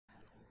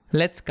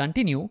Let's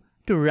continue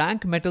to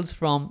rank metals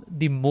from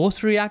the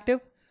most reactive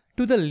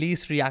to the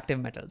least reactive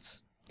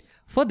metals.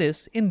 For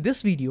this, in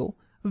this video,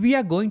 we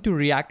are going to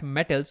react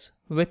metals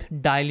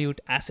with dilute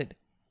acid.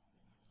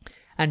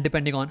 And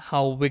depending on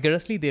how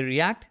vigorously they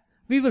react,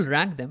 we will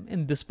rank them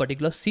in this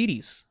particular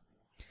series.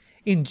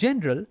 In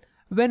general,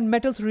 when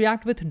metals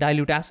react with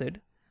dilute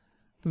acid,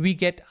 we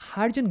get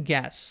hydrogen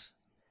gas,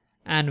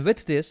 and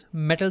with this,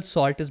 metal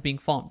salt is being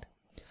formed.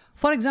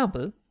 For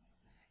example,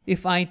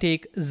 if I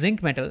take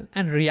zinc metal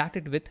and react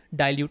it with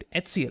dilute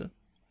HCl,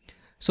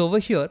 so over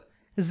here,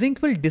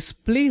 zinc will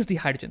displace the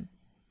hydrogen.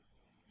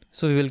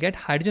 So we will get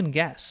hydrogen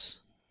gas,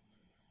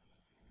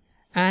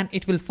 and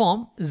it will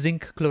form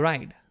zinc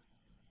chloride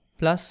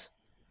plus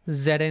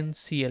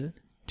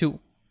ZnCl2.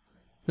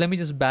 Let me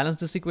just balance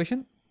this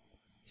equation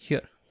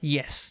here.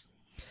 Yes.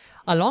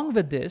 Along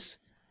with this,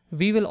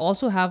 we will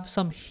also have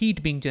some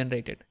heat being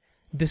generated.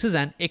 This is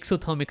an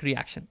exothermic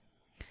reaction.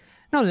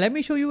 Now let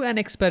me show you an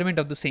experiment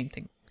of the same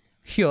thing.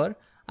 Here,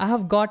 I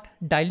have got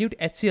dilute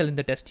HCl in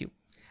the test tube,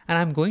 and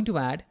I'm going to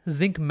add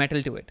zinc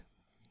metal to it.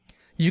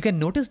 You can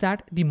notice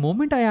that the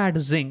moment I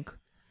add zinc,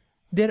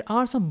 there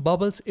are some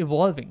bubbles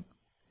evolving.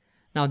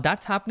 Now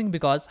that's happening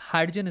because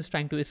hydrogen is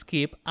trying to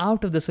escape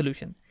out of the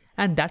solution,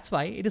 and that's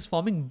why it is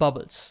forming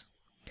bubbles.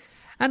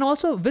 And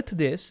also with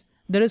this,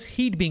 there is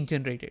heat being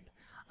generated.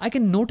 I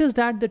can notice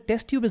that the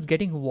test tube is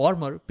getting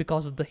warmer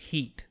because of the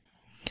heat.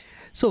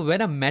 So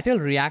when a metal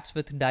reacts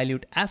with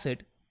dilute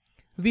acid,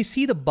 we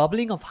see the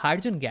bubbling of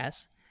hydrogen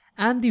gas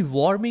and the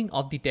warming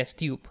of the test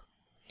tube.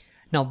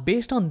 Now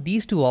based on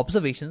these two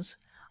observations,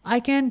 I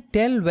can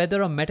tell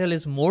whether a metal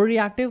is more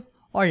reactive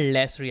or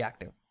less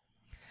reactive.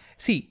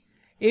 See,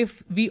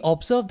 if we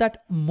observe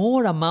that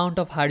more amount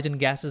of hydrogen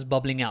gas is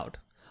bubbling out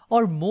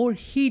or more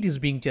heat is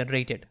being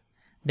generated,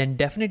 then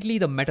definitely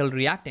the metal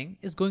reacting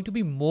is going to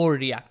be more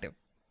reactive.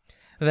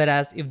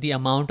 Whereas if the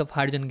amount of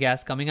hydrogen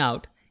gas coming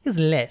out is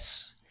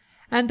less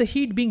and the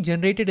heat being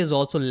generated is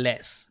also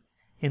less,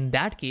 in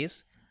that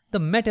case, the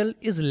metal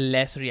is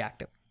less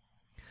reactive.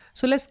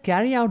 So let's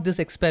carry out this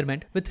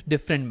experiment with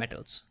different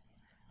metals.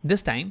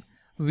 This time,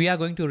 we are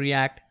going to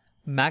react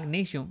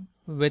magnesium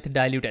with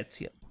dilute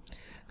HCl.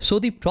 So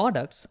the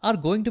products are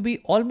going to be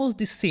almost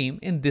the same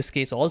in this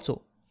case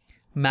also.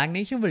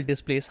 Magnesium will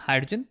displace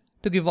hydrogen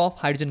to give off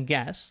hydrogen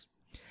gas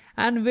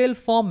and will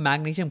form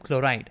magnesium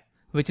chloride,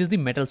 which is the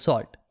metal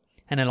salt.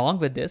 And along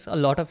with this, a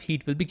lot of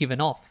heat will be given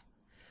off.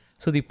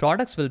 So the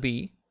products will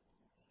be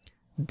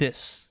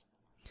this.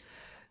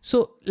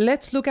 So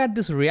let's look at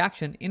this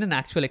reaction in an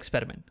actual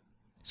experiment.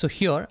 So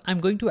here I'm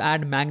going to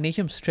add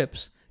magnesium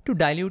strips to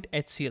dilute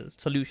HCl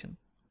solution.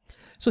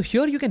 So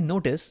here you can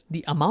notice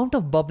the amount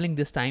of bubbling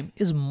this time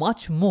is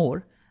much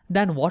more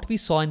than what we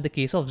saw in the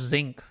case of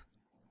zinc.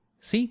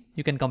 See,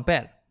 you can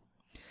compare.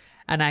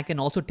 And I can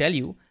also tell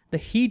you the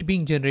heat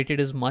being generated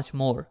is much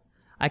more.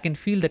 I can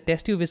feel the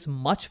test tube is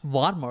much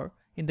warmer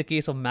in the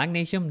case of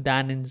magnesium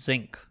than in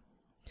zinc.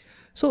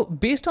 So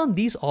based on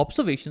these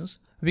observations,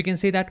 we can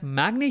say that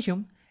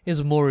magnesium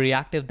is more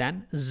reactive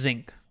than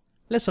zinc.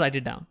 Let's write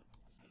it down.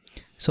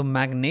 So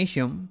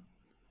magnesium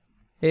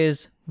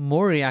is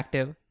more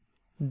reactive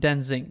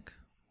than zinc.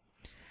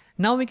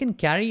 Now we can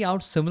carry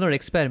out similar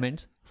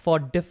experiments for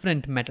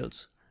different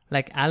metals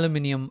like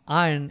aluminium,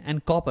 iron,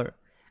 and copper,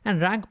 and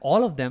rank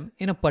all of them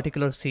in a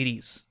particular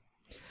series.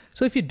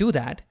 So if you do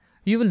that,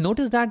 you will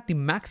notice that the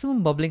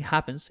maximum bubbling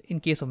happens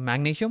in case of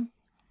magnesium,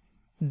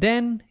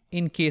 then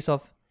in case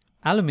of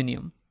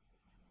aluminium,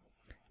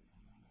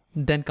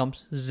 then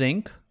comes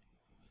zinc,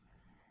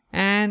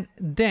 and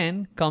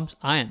then comes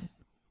iron.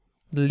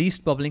 The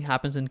least bubbling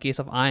happens in case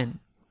of iron.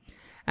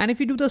 And if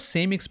you do the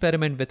same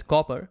experiment with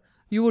copper,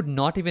 you would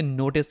not even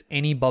notice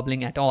any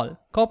bubbling at all.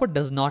 Copper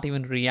does not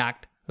even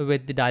react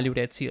with the dilute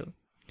HCl.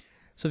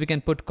 So we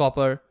can put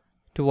copper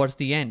towards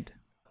the end.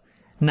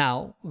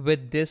 Now,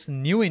 with this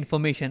new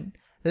information,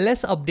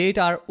 let's update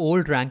our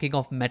old ranking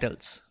of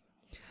metals.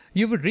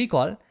 You would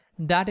recall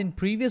that in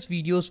previous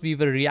videos we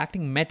were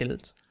reacting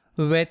metals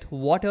with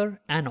water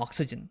and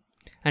oxygen.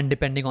 And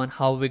depending on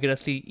how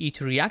vigorously each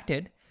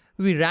reacted,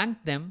 we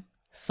ranked them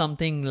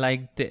something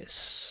like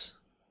this.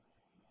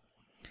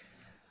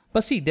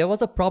 But see, there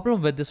was a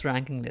problem with this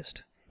ranking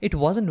list. It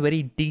wasn't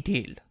very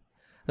detailed.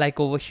 Like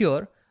over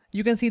here,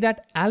 you can see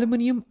that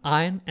aluminium,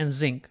 iron, and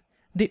zinc,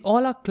 they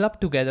all are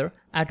clubbed together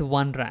at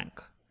one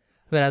rank.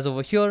 Whereas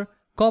over here,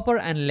 copper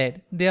and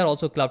lead, they are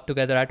also clubbed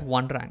together at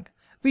one rank.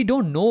 We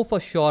don't know for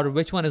sure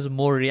which one is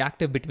more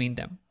reactive between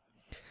them.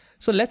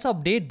 So let's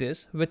update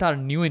this with our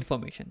new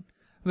information,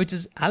 which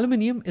is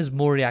aluminium is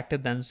more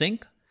reactive than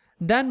zinc,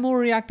 then more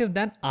reactive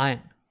than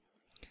iron.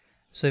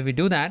 So if we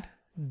do that,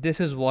 this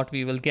is what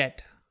we will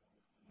get.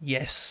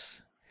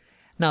 Yes.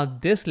 Now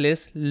this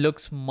list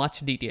looks much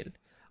detailed,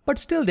 but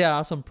still there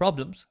are some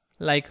problems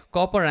like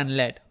copper and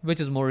lead,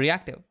 which is more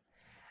reactive.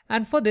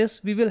 And for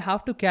this, we will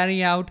have to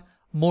carry out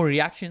more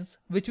reactions,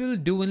 which we will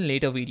do in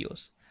later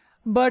videos.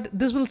 But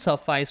this will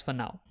suffice for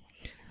now.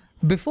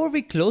 Before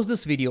we close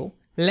this video,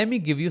 let me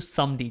give you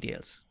some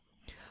details.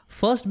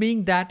 First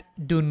being that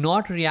do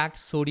not react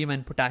sodium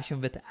and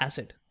potassium with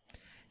acid.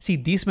 See,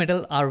 these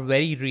metals are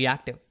very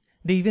reactive.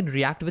 They even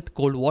react with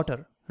cold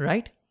water,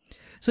 right?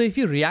 So if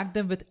you react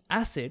them with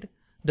acid,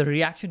 the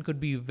reaction could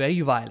be very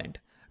violent,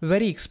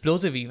 very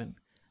explosive even.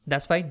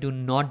 That's why do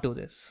not do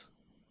this.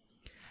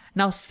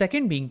 Now,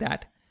 second being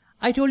that,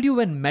 I told you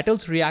when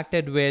metals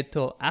reacted with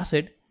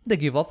acid, they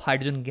give off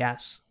hydrogen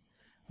gas.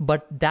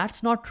 But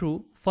that's not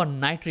true for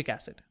nitric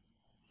acid.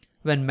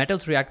 When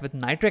metals react with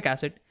nitric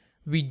acid,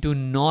 we do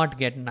not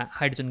get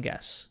hydrogen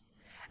gas.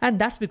 And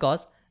that's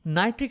because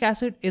nitric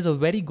acid is a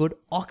very good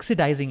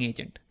oxidizing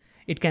agent.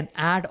 It can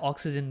add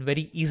oxygen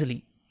very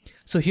easily.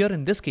 So here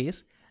in this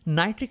case,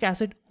 nitric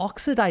acid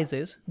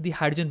oxidizes the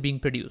hydrogen being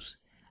produced,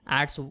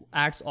 adds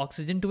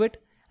oxygen to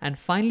it, and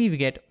finally we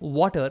get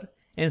water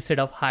instead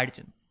of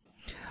hydrogen.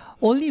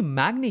 Only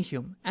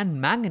magnesium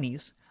and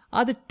manganese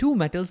are the two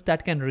metals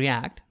that can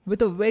react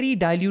with a very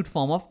dilute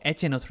form of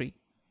HNO3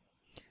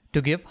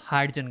 to give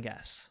hydrogen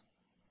gas.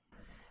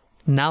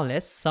 Now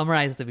let's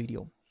summarize the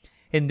video.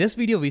 In this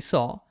video we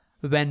saw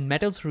when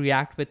metals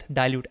react with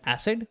dilute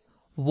acid,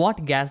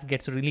 what gas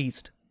gets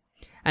released.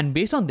 And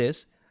based on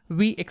this,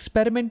 we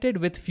experimented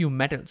with few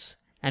metals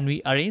and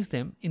we arranged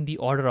them in the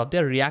order of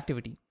their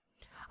reactivity.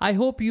 I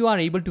hope you are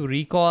able to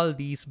recall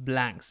these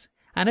blanks,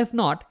 and if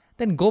not,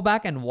 then go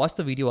back and watch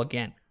the video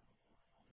again.